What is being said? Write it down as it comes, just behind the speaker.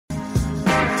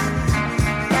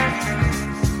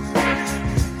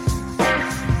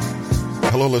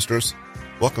Hello, listeners.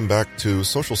 Welcome back to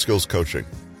Social Skills Coaching,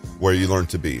 where you learn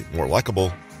to be more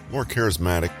likable, more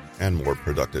charismatic, and more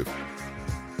productive.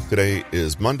 Today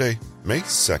is Monday, May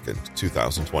 2nd,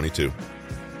 2022.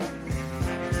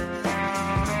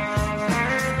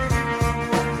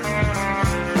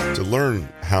 To learn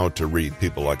how to read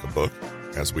people like a book,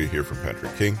 as we hear from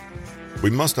Patrick King,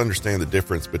 we must understand the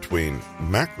difference between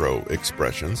macro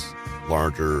expressions,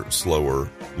 larger, slower,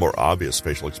 more obvious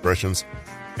facial expressions,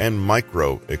 and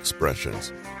micro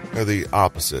expressions. They're the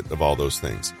opposite of all those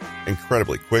things.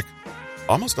 Incredibly quick,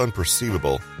 almost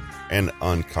unperceivable, and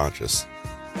unconscious.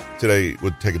 Today,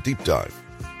 we'll take a deep dive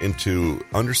into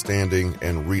understanding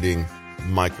and reading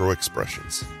micro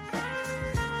expressions.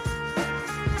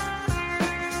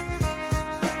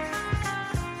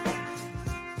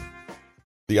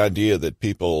 The idea that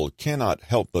people cannot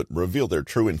help but reveal their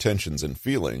true intentions and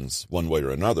feelings one way or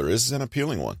another is an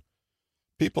appealing one.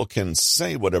 People can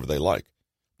say whatever they like,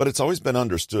 but it's always been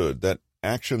understood that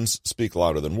actions speak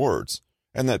louder than words,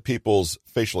 and that people's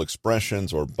facial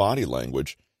expressions or body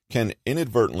language can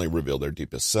inadvertently reveal their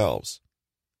deepest selves.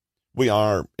 We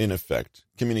are, in effect,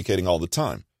 communicating all the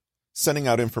time, sending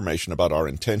out information about our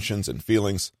intentions and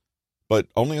feelings, but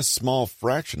only a small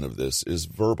fraction of this is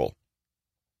verbal.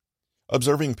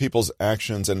 Observing people's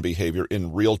actions and behavior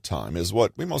in real time is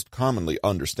what we most commonly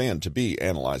understand to be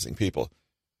analyzing people.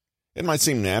 It might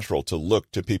seem natural to look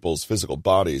to people's physical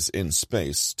bodies in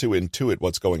space to intuit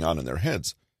what's going on in their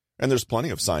heads, and there's plenty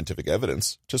of scientific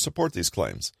evidence to support these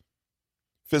claims.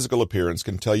 Physical appearance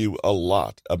can tell you a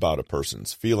lot about a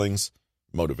person's feelings,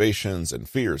 motivations, and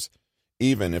fears,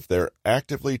 even if they're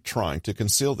actively trying to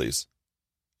conceal these.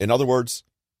 In other words,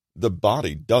 the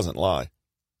body doesn't lie.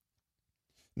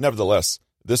 Nevertheless,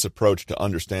 this approach to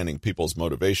understanding people's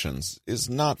motivations is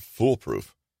not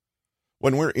foolproof.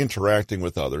 When we're interacting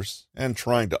with others and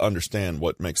trying to understand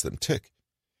what makes them tick,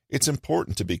 it's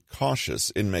important to be cautious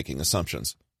in making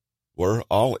assumptions. We're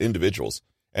all individuals,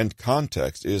 and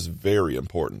context is very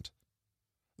important.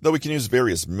 Though we can use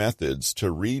various methods to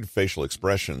read facial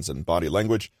expressions and body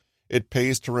language, it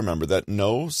pays to remember that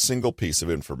no single piece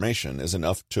of information is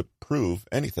enough to prove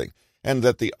anything, and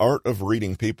that the art of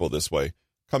reading people this way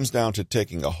comes down to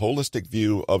taking a holistic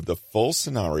view of the full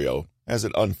scenario as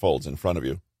it unfolds in front of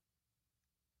you.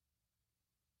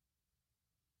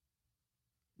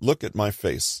 Look at my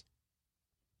face.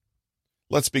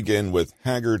 Let's begin with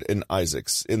Haggard and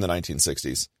Isaacs in the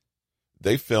 1960s.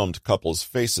 They filmed couples'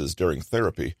 faces during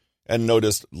therapy and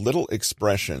noticed little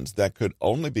expressions that could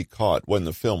only be caught when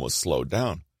the film was slowed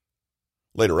down.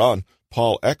 Later on,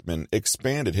 Paul Ekman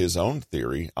expanded his own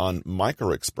theory on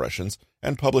microexpressions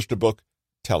and published a book,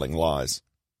 Telling Lies.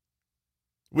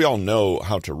 We all know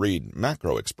how to read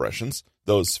macro expressions,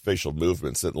 those facial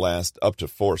movements that last up to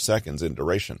 4 seconds in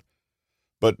duration.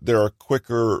 But there are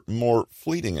quicker, more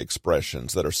fleeting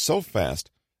expressions that are so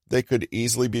fast they could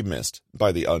easily be missed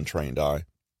by the untrained eye.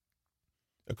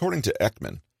 According to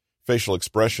Ekman, facial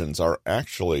expressions are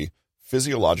actually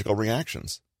physiological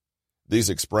reactions.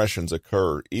 These expressions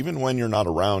occur even when you're not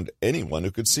around anyone who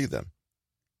could see them.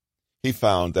 He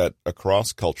found that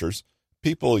across cultures,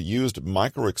 people used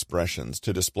microexpressions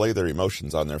to display their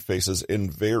emotions on their faces in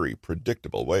very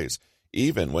predictable ways,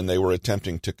 even when they were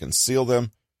attempting to conceal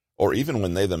them, or even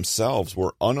when they themselves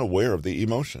were unaware of the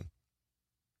emotion.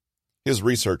 His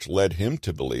research led him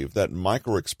to believe that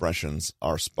microexpressions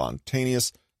are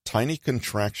spontaneous, tiny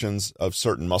contractions of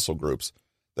certain muscle groups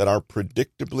that are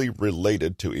predictably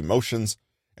related to emotions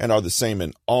and are the same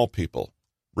in all people,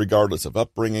 regardless of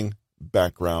upbringing,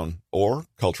 background, or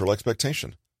cultural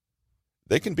expectation.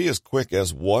 They can be as quick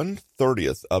as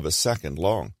 1/30th of a second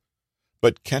long.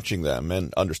 But catching them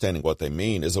and understanding what they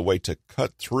mean is a way to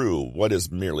cut through what is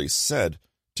merely said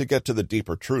to get to the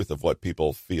deeper truth of what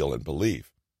people feel and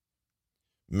believe.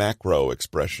 Macro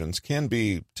expressions can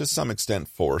be, to some extent,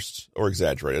 forced or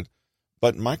exaggerated,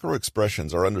 but micro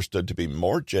expressions are understood to be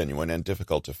more genuine and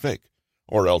difficult to fake,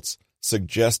 or else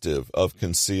suggestive of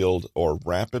concealed or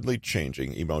rapidly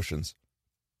changing emotions.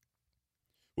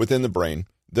 Within the brain,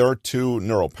 there are 2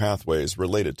 neural pathways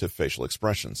related to facial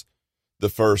expressions. The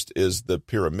first is the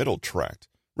pyramidal tract,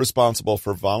 responsible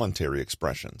for voluntary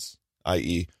expressions,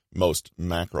 i.e., most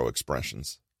macro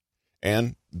expressions,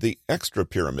 and the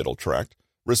extrapyramidal tract,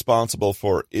 responsible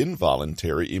for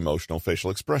involuntary emotional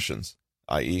facial expressions,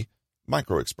 i.e.,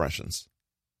 microexpressions.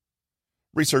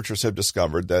 Researchers have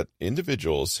discovered that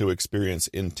individuals who experience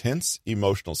intense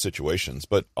emotional situations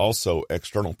but also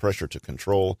external pressure to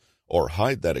control or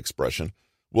hide that expression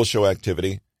will show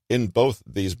activity in both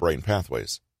these brain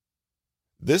pathways.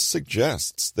 This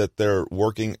suggests that they're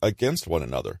working against one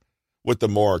another, with the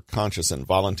more conscious and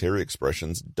voluntary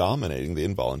expressions dominating the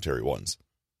involuntary ones.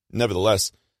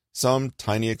 Nevertheless, some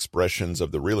tiny expressions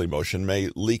of the real emotion may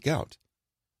leak out.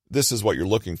 This is what you're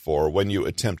looking for when you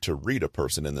attempt to read a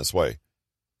person in this way.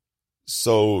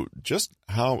 So, just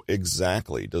how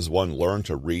exactly does one learn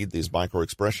to read these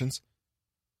microexpressions?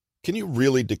 Can you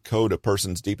really decode a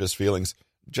person's deepest feelings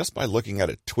just by looking at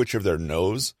a twitch of their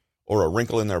nose or a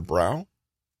wrinkle in their brow?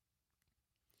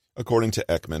 According to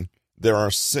Ekman, there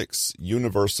are 6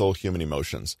 universal human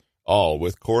emotions, all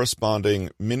with corresponding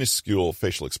minuscule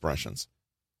facial expressions.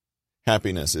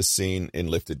 Happiness is seen in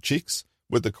lifted cheeks,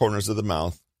 with the corners of the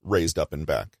mouth raised up and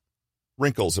back.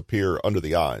 Wrinkles appear under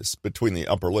the eyes, between the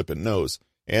upper lip and nose,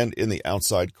 and in the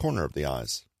outside corner of the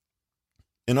eyes.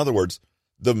 In other words,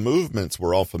 the movements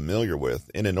we're all familiar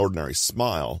with in an ordinary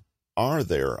smile are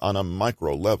there on a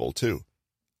micro level, too.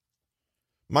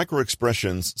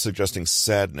 Microexpressions suggesting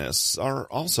sadness are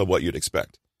also what you'd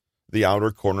expect. The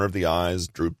outer corner of the eyes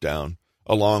droop down,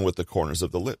 along with the corners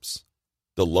of the lips.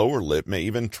 The lower lip may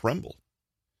even tremble.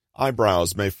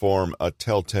 Eyebrows may form a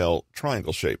telltale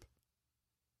triangle shape.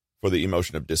 For the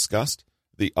emotion of disgust,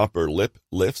 the upper lip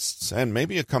lifts and may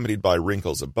be accompanied by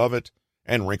wrinkles above it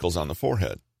and wrinkles on the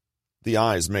forehead. The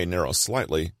eyes may narrow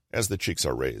slightly as the cheeks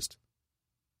are raised.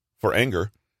 For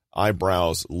anger,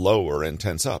 eyebrows lower and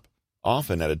tense up,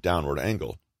 often at a downward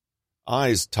angle.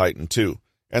 Eyes tighten too,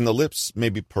 and the lips may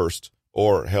be pursed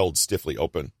or held stiffly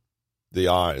open. The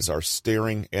eyes are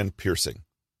staring and piercing.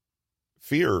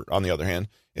 Fear, on the other hand,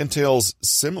 entails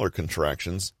similar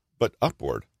contractions, but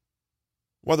upward.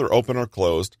 Whether open or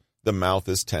closed, the mouth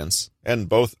is tense, and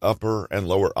both upper and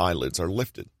lower eyelids are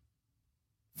lifted.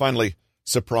 Finally,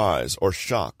 surprise or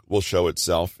shock will show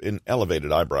itself in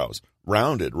elevated eyebrows,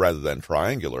 rounded rather than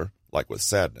triangular, like with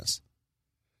sadness.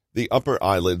 The upper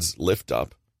eyelids lift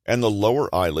up, and the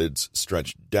lower eyelids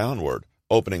stretch downward,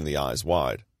 opening the eyes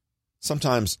wide.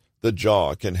 Sometimes the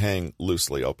jaw can hang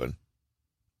loosely open.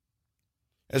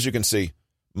 As you can see,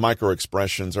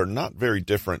 microexpressions are not very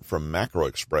different from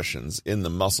macroexpressions in the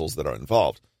muscles that are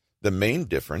involved. The main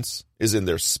difference is in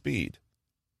their speed.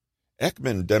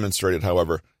 Ekman demonstrated,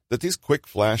 however, that these quick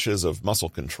flashes of muscle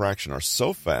contraction are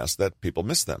so fast that people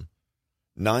miss them.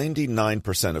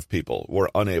 99% of people were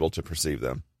unable to perceive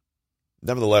them.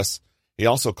 Nevertheless, he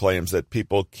also claims that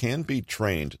people can be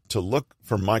trained to look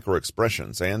for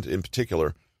microexpressions and, in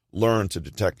particular, learn to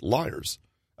detect liars,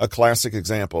 a classic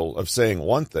example of saying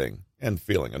one thing and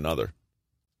feeling another.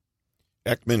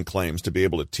 Ekman claims to be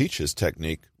able to teach his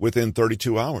technique within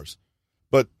 32 hours.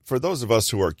 But for those of us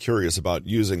who are curious about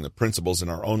using the principles in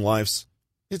our own lives,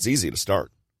 it's easy to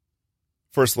start.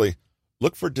 Firstly,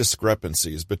 look for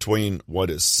discrepancies between what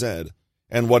is said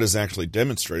and what is actually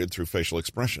demonstrated through facial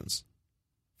expressions.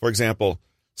 For example,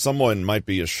 someone might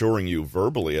be assuring you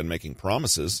verbally and making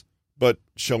promises, but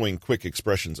showing quick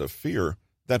expressions of fear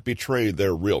that betray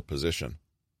their real position.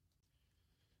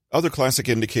 Other classic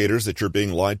indicators that you're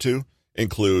being lied to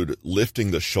include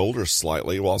lifting the shoulders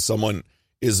slightly while someone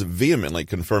is vehemently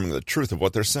confirming the truth of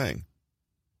what they're saying,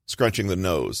 scrunching the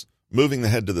nose, moving the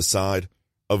head to the side,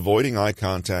 avoiding eye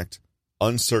contact,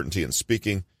 uncertainty in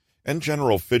speaking, and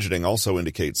general fidgeting also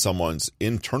indicate someone's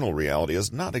internal reality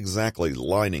is not exactly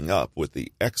lining up with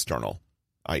the external,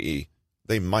 i.e.,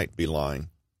 they might be lying.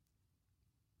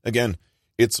 Again,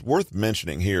 it's worth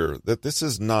mentioning here that this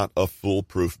is not a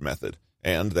foolproof method,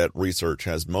 and that research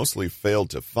has mostly failed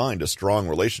to find a strong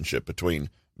relationship between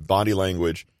body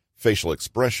language, facial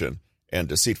expression, and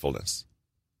deceitfulness.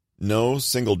 No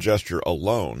single gesture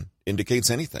alone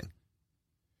indicates anything.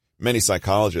 Many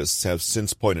psychologists have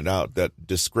since pointed out that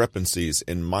discrepancies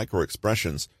in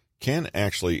microexpressions can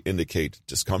actually indicate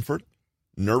discomfort,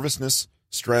 nervousness,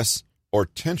 stress, or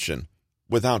tension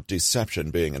without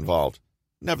deception being involved.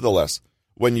 Nevertheless,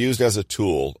 when used as a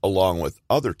tool along with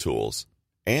other tools,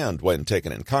 and when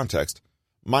taken in context,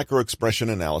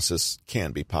 microexpression analysis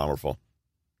can be powerful.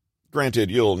 Granted,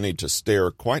 you'll need to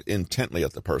stare quite intently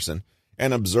at the person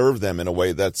and observe them in a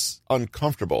way that's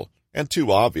uncomfortable and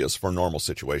too obvious for normal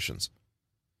situations.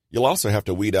 You'll also have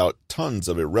to weed out tons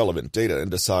of irrelevant data and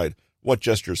decide what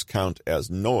gestures count as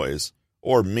noise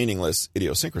or meaningless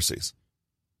idiosyncrasies.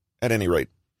 At any rate,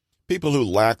 people who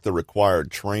lack the required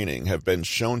training have been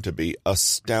shown to be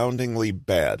astoundingly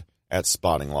bad at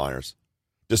spotting liars,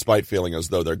 despite feeling as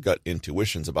though their gut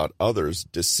intuitions about others'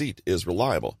 deceit is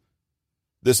reliable.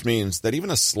 This means that even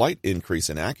a slight increase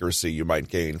in accuracy you might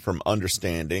gain from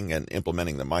understanding and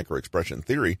implementing the microexpression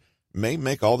theory may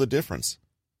make all the difference.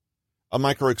 A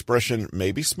microexpression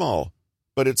may be small,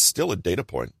 but it's still a data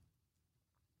point.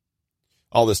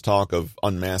 All this talk of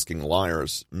unmasking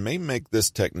liars may make this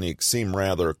technique seem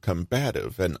rather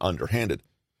combative and underhanded,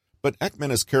 But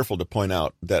Ekman is careful to point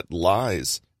out that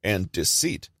lies and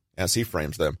deceit, as he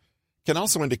frames them, can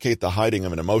also indicate the hiding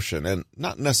of an emotion and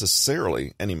not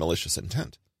necessarily any malicious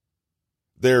intent.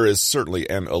 There is certainly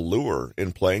an allure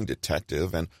in playing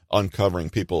detective and uncovering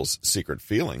people's secret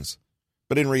feelings,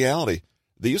 but in reality,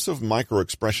 the use of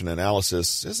microexpression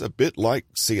analysis is a bit like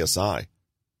CSI.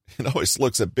 It always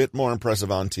looks a bit more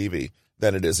impressive on TV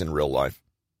than it is in real life.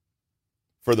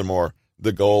 Furthermore,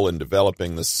 the goal in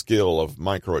developing the skill of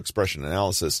microexpression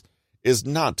analysis is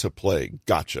not to play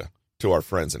gotcha to our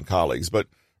friends and colleagues, but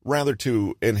rather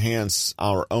to enhance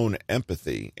our own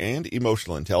empathy and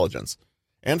emotional intelligence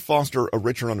and foster a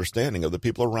richer understanding of the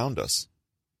people around us.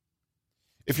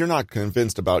 If you're not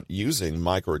convinced about using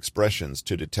microexpressions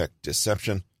to detect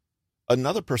deception,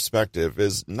 another perspective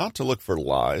is not to look for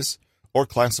lies or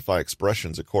classify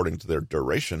expressions according to their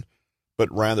duration,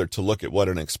 but rather to look at what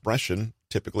an expression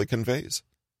typically conveys.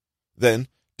 Then,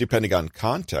 depending on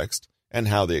context and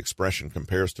how the expression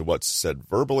compares to what's said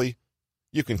verbally,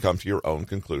 you can come to your own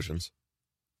conclusions.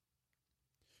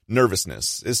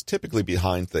 Nervousness is typically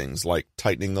behind things like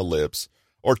tightening the lips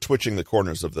or twitching the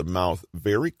corners of the mouth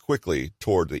very quickly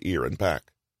toward the ear and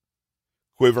back.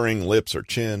 Quivering lips or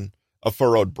chin, a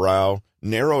furrowed brow,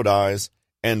 narrowed eyes,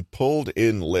 and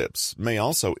pulled-in lips may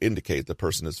also indicate the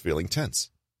person is feeling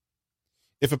tense.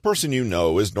 If a person you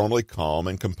know is normally calm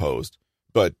and composed,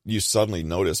 but you suddenly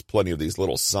notice plenty of these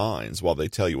little signs while they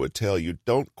tell you a tale you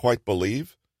don't quite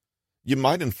believe, you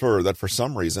might infer that for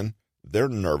some reason they're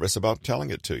nervous about telling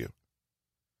it to you.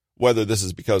 Whether this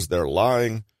is because they're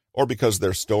lying or because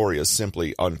their story is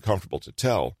simply uncomfortable to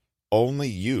tell, only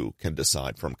you can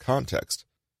decide from context.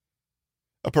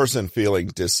 A person feeling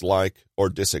dislike or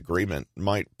disagreement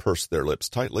might purse their lips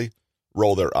tightly,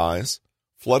 roll their eyes,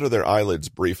 flutter their eyelids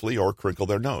briefly, or crinkle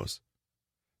their nose.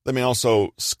 They may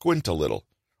also squint a little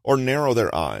or narrow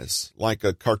their eyes, like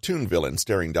a cartoon villain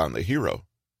staring down the hero,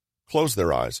 close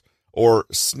their eyes, or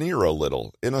sneer a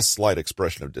little in a slight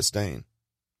expression of disdain.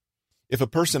 If a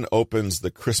person opens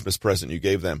the Christmas present you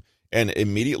gave them and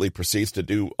immediately proceeds to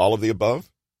do all of the above,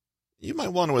 you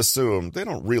might want to assume they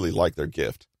don't really like their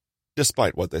gift,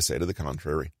 despite what they say to the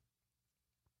contrary.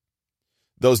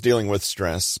 Those dealing with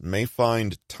stress may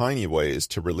find tiny ways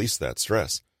to release that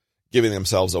stress, giving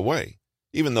themselves away,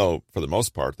 even though, for the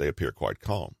most part, they appear quite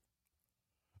calm.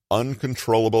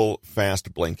 Uncontrollable,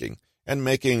 fast blinking and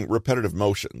making repetitive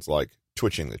motions like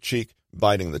twitching the cheek,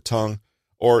 biting the tongue,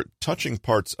 or touching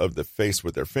parts of the face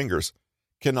with their fingers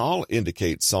can all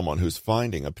indicate someone who's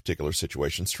finding a particular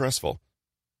situation stressful.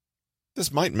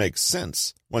 This might make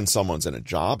sense when someone's in a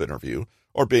job interview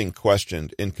or being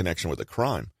questioned in connection with a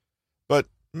crime, but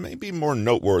may be more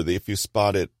noteworthy if you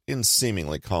spot it in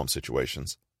seemingly calm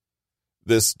situations.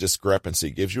 This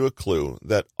discrepancy gives you a clue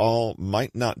that all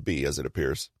might not be as it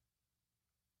appears.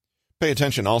 Pay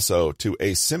attention also to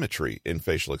asymmetry in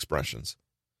facial expressions.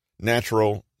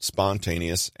 Natural,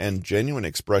 spontaneous, and genuine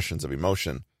expressions of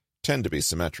emotion tend to be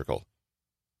symmetrical.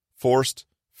 Forced,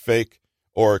 fake,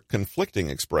 or conflicting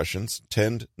expressions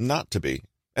tend not to be.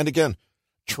 And again,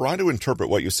 try to interpret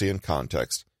what you see in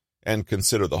context and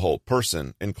consider the whole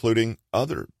person, including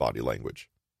other body language.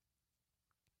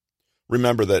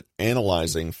 Remember that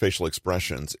analyzing facial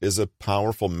expressions is a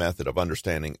powerful method of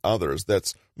understanding others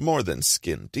that's more than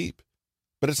skin deep,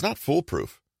 but it's not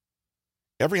foolproof.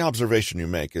 Every observation you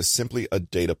make is simply a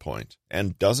data point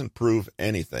and doesn't prove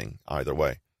anything either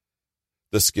way.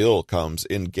 The skill comes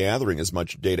in gathering as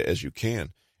much data as you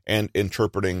can and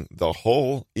interpreting the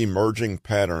whole emerging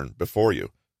pattern before you,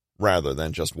 rather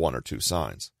than just one or two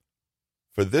signs.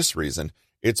 For this reason,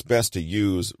 it's best to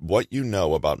use what you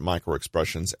know about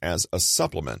microexpressions as a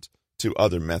supplement to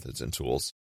other methods and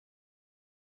tools.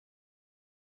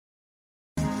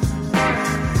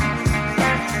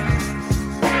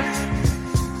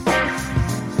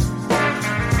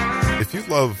 If you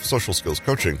love social skills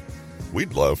coaching,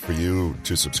 we'd love for you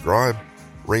to subscribe,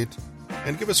 rate,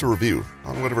 and give us a review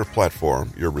on whatever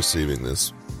platform you're receiving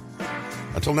this.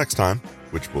 Until next time,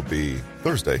 which will be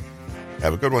Thursday,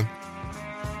 have a good one.